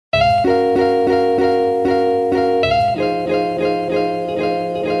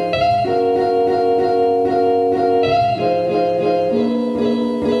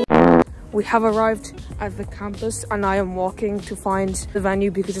We have arrived at the campus and I am walking to find the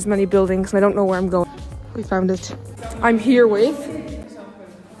venue because there's many buildings and I don't know where I'm going. We found it. I'm here with...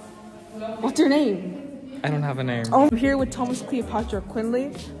 What's your name? I don't have a name. Oh, I'm here with Thomas Cleopatra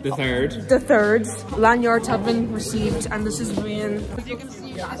Quinnly III. The third. Lanyards have been received and this is Rían. As you can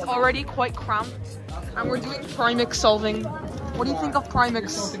see, it's already quite cramped and we're doing Primix solving. What do you think of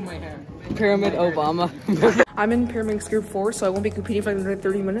Primix? Pyramid Obama. I'm in Pyramix Group 4, so I won't be competing for another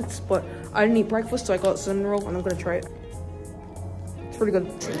 30 minutes, but I didn't eat breakfast, so I got cinnamon roll and I'm gonna try it. It's pretty good.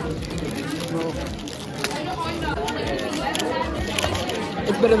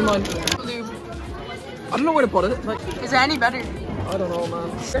 It's better than mine. I don't know where to put it. Like, is it any better? I don't know, man.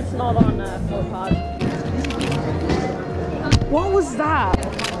 It's not on 4-pod. What was that?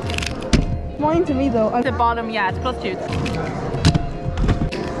 Mine to me though. At the bottom, yeah, it's close to.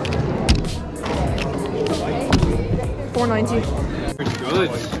 $4.90. Pretty good.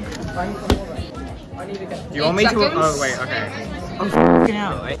 Do you want me to? Oh wait, okay. I'm f***ing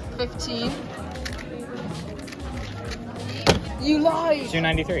out. 15. You lied.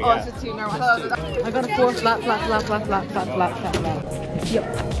 293. Oh, Yeah. it's a 2 now. I got a 4 flat. Yep.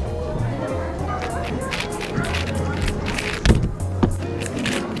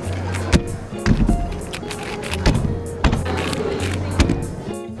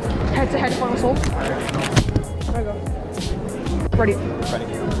 Head to head final assault. There we go. Ready.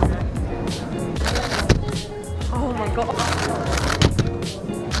 Oh my god.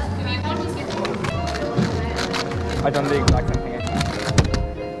 I've done the exact same thing.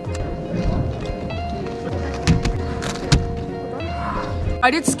 I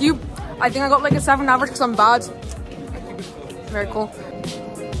did scoop. I think I got like a 7 average because I'm bad. Very cool.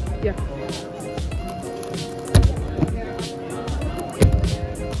 Yeah.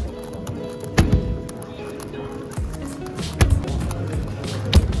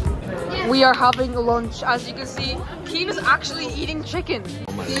 We are having lunch. As you can see, Cian is actually eating chicken.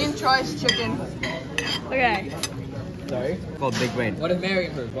 Cian tries chicken. Okay. Sorry? Called Big Brain. What if Mary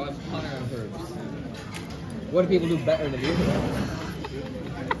and Herbs? What if Connor and Herbs? What do people do better than you?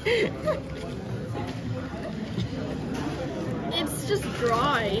 It's just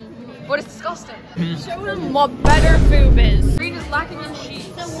dry. But it's disgusting. Show them what better food is. Green is lacking in cheese.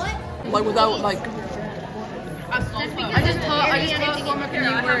 Like without like... I just taught some of the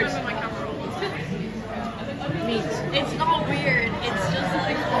new words. Meat. It's not weird. It's just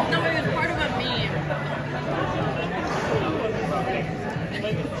like, no, it's part of a meme.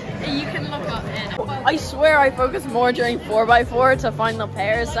 You can look up it. I swear I focus more during 4x4 to find the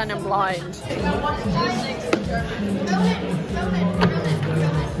pairs than I'm blind.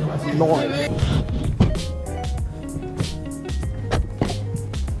 Nice.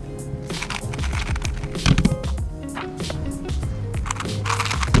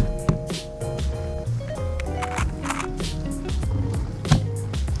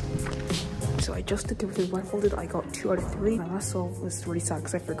 So I just did everything blindfolded. I got 2 out of 3. My last solve was really sad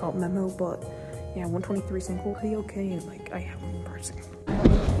because I forgot memo, but yeah, 123 single, pretty okay. And like I have one person.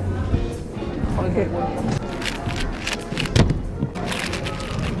 Okay.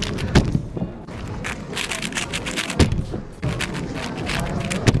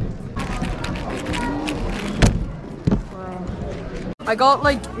 I got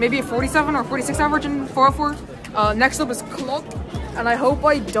like maybe a 47 or 46 average in 404. Next up is Club, and I hope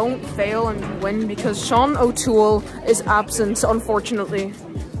I don't fail and win because Sean O'Toole is absent, unfortunately.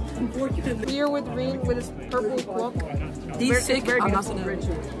 Here with Rían with his purple clock. He's sick. I'm not gonna...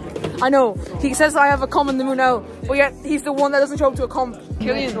 I know. He says I have a comp in the moon now, but yet he's the one that doesn't show up to a comp.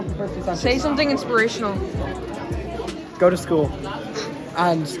 Cian, say something inspirational. Go to school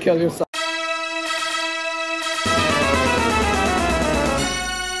and kill yourself.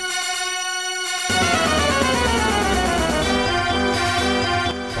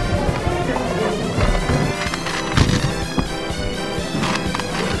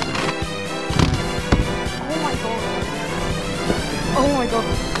 Oh my god.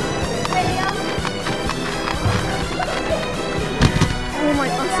 Oh my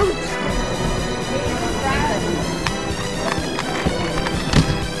god, I'm so...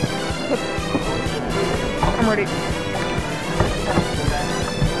 I'm ready.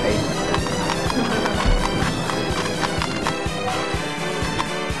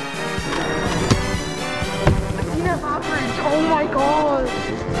 Oh my god. Oh my god.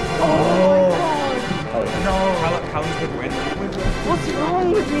 Oh no. How is it win? What's wrong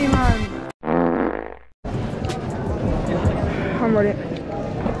with me, man? I'm ready.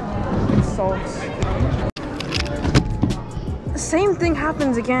 Sauce. The same thing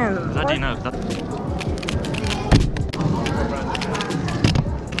happens again. That do you know?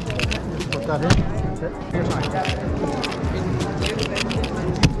 that in. That's it. Your time.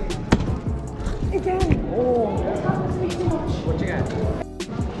 Again. Oh. What you got?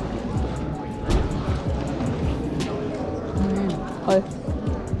 Hi.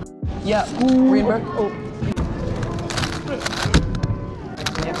 Yeah. Rían. Oh.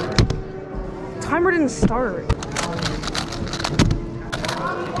 Timer didn't start.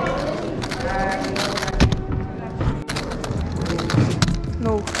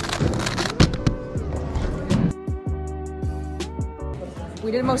 No.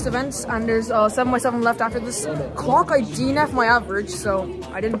 We did most events, and there's 7x7 left after this. Clock, I DNFed my average, so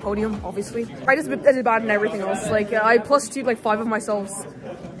I didn't podium, obviously. I did bad in everything else. Like, I +2'd like 5 of myself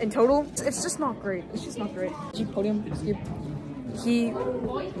in total. It's just not great. It's just not great. Did you podium? He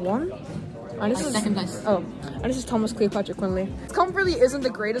won? And this is second place. Oh, and this is Thomas Cleopatra Quinnly. This comp really isn't the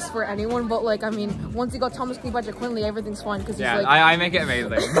greatest for anyone, but like, I mean, once you got Thomas Cleopatra Quinnly, everything's fine because yeah, like, I make it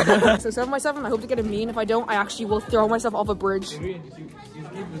amazing. So 7x7, I hope to get a mean. If I don't, I actually will throw myself off a bridge.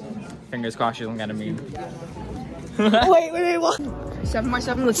 Fingers crossed you don't get a mean. wait, what?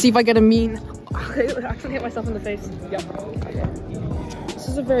 7x7, let's see if I get a mean. Okay, I actually hit myself in the face. Yep. Okay. This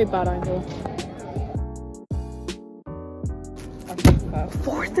is a very bad angle.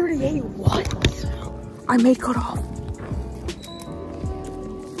 438, what? I made cutoff.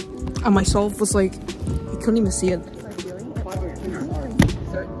 And myself was like, you couldn't even see it.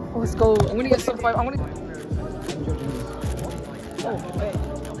 Oh, let's go. I'm gonna get some 5. I'm gonna. Oh, wait.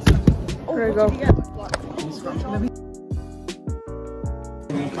 There you go.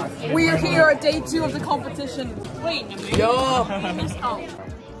 We are here at day 2 of the competition. Wait, yo.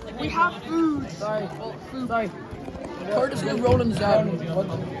 We have food. Sorry, food. Sorry. Curtis is rolling down. This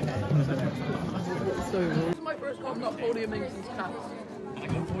is my first time not podiuming since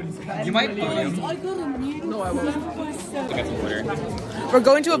cats. You might podium. No, I won't. We're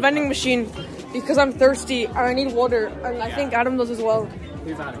going to a vending machine because I'm thirsty and I need water, and I think Adam does as well.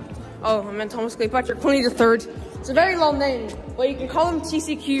 Who's Adam? Oh, I meant Thomas Cleopatra Quinnly III. It's a very long name, but you can call him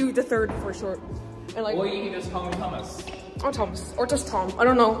TCQ III for short. And like, or you can just call him Thomas. Or Thomas, or just Tom. I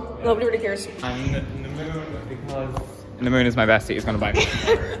don't know. Nobody really cares. I'm in the moon because the moon is my bestie. He's gonna buy me.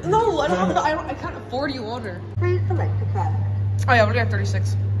 No, I don't. I can't afford you water. Please select the product. Oh yeah, we're at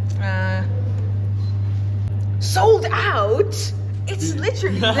 36. Sold out. It's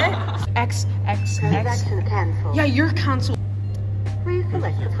literally there. X. Transaction cancelled. Yeah, you're cancelled. Please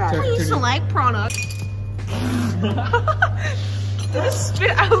select the product. Please select product. Just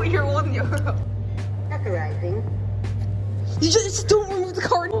spit out your €1. Authorizing. You just don't remove the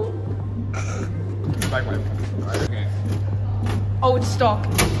card. Okay. Oh, it's stuck.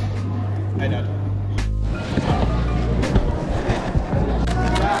 I know.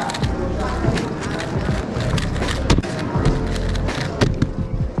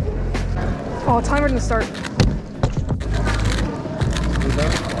 Oh, timer didn't start.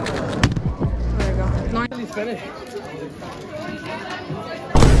 There you go. 9. He's finished.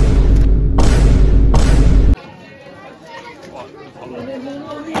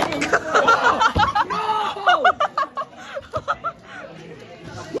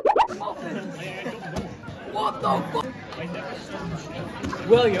 What the fuck?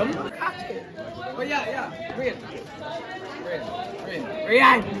 William. Oh yeah. Rían.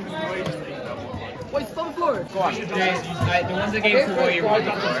 Wait, it's on the floor. Go on. The ones that gave to you were on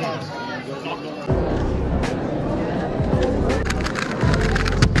the floor.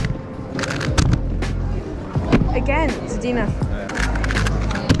 Again, it's Dina.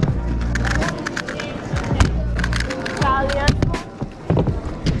 Italian.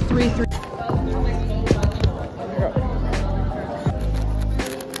 3-3.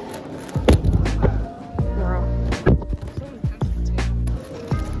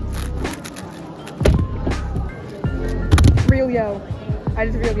 Real yo. I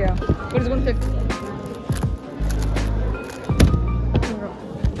did real yo. What is 150?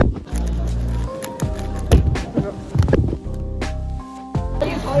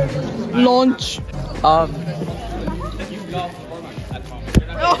 Launch. Um.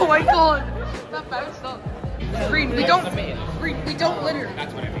 Oh my god. That bounced up. Green, we don't litter.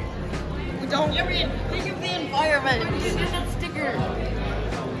 That's what I mean. We don't. Think of the environment. You did that sticker.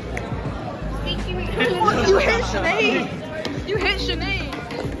 You hit Sinead. You hit Sinead.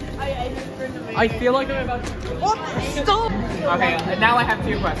 I feel like I'm about to. What? Stop. Okay, now I have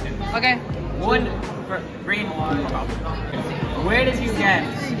 2 questions. Okay. One for Green. Where did you get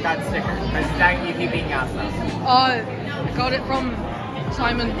that sticker? Because that you keep being asked that. I got it from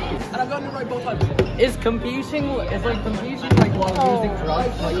Simon. And I've gotten it right both times. Is computing like while using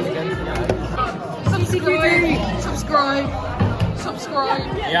drugs? Like against the guys? Subscribe.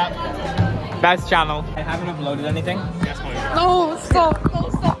 Yeah. Best channel. I haven't uploaded anything. No, stop. No,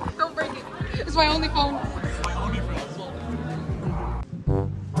 stop. Don't break it. It's my only phone.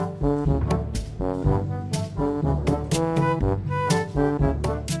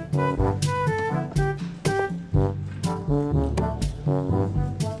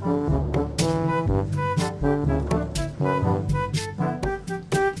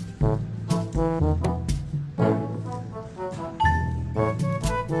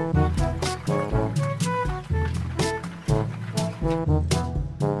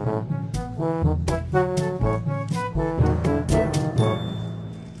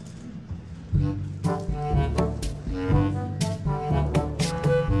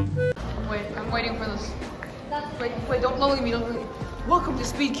 I'm waiting for this. Wait, don't lower me, don't lower me. Welcome to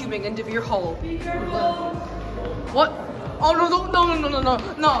speed cubing into your hole. What? Oh no,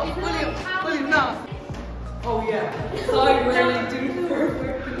 William, no. Oh yeah. Sorry, William, dude.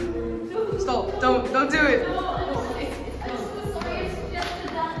 Perfect. Stop, don't do it.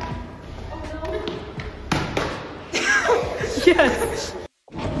 Yes.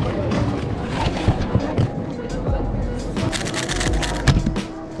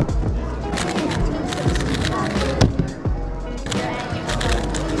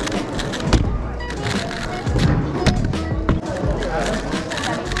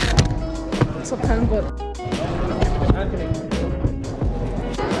 It's a pen, but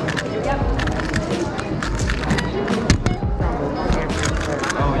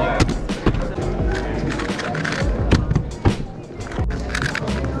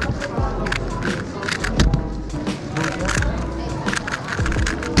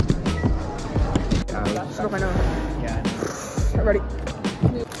ready.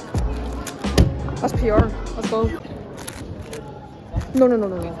 That's PR. Let's go. No.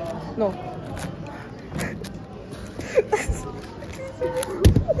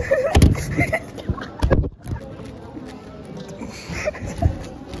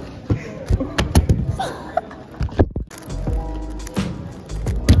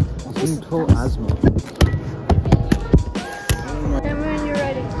 Control asthma. Cameron, you're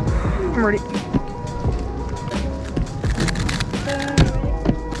ready. I'm ready.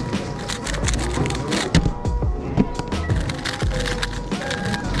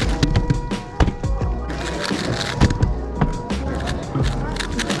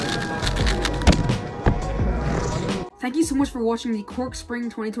 Thank you so much for watching the Cork Spring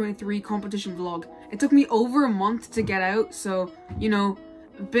 2023 competition vlog. It took me over a month to get out, so, you know,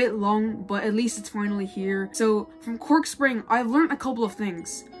 a bit long, but at least it's finally here. So, from Cork Spring, I've learned a couple of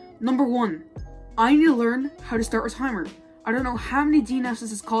things. Number one, I need to learn how to start a timer. I don't know how many DNFs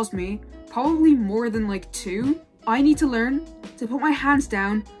this has cost me, probably more than like 2. I need to learn to put my hands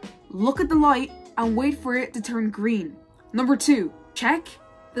down, look at the light, and wait for it to turn green. Number 2, check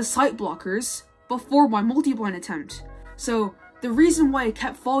the sight blockers before my multi-blind attempt. So, the reason why I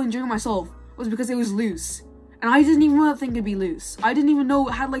kept falling during myself was because it was loose. And I didn't even know that thing could be loose. I didn't even know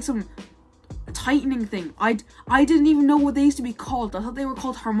it had like some tightening thing. I didn't even know what they used to be called. I thought they were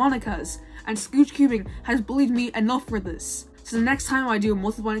called harmonicas. And Scooch Cubing has bullied me enough for this. So the next time I do a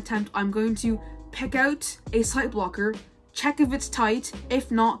multi-blind attempt, I'm going to pick out a sight blocker, check if it's tight.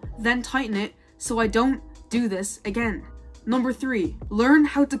 If not, then tighten it so I don't do this again. Number 3, learn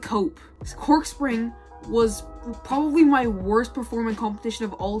how to cope. Cork Spring was probably my worst performing competition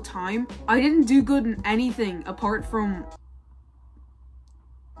of all time. I didn't do good in anything apart from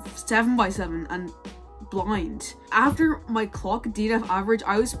 7x7 and blind. After my clock DNF average,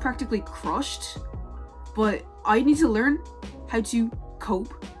 I was practically crushed, but I need to learn how to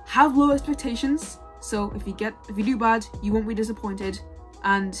cope, have low expectations, so if you do bad, you won't be disappointed,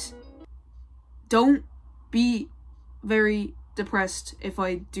 and don't be very depressed if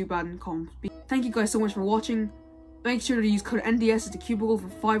I do bad in comp. Thank you guys so much for watching. Make sure to use code NDS at the Cubicle for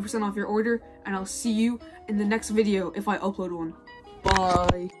 5% off your order, and I'll see you in the next video if I upload one.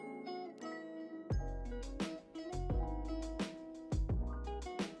 Bye.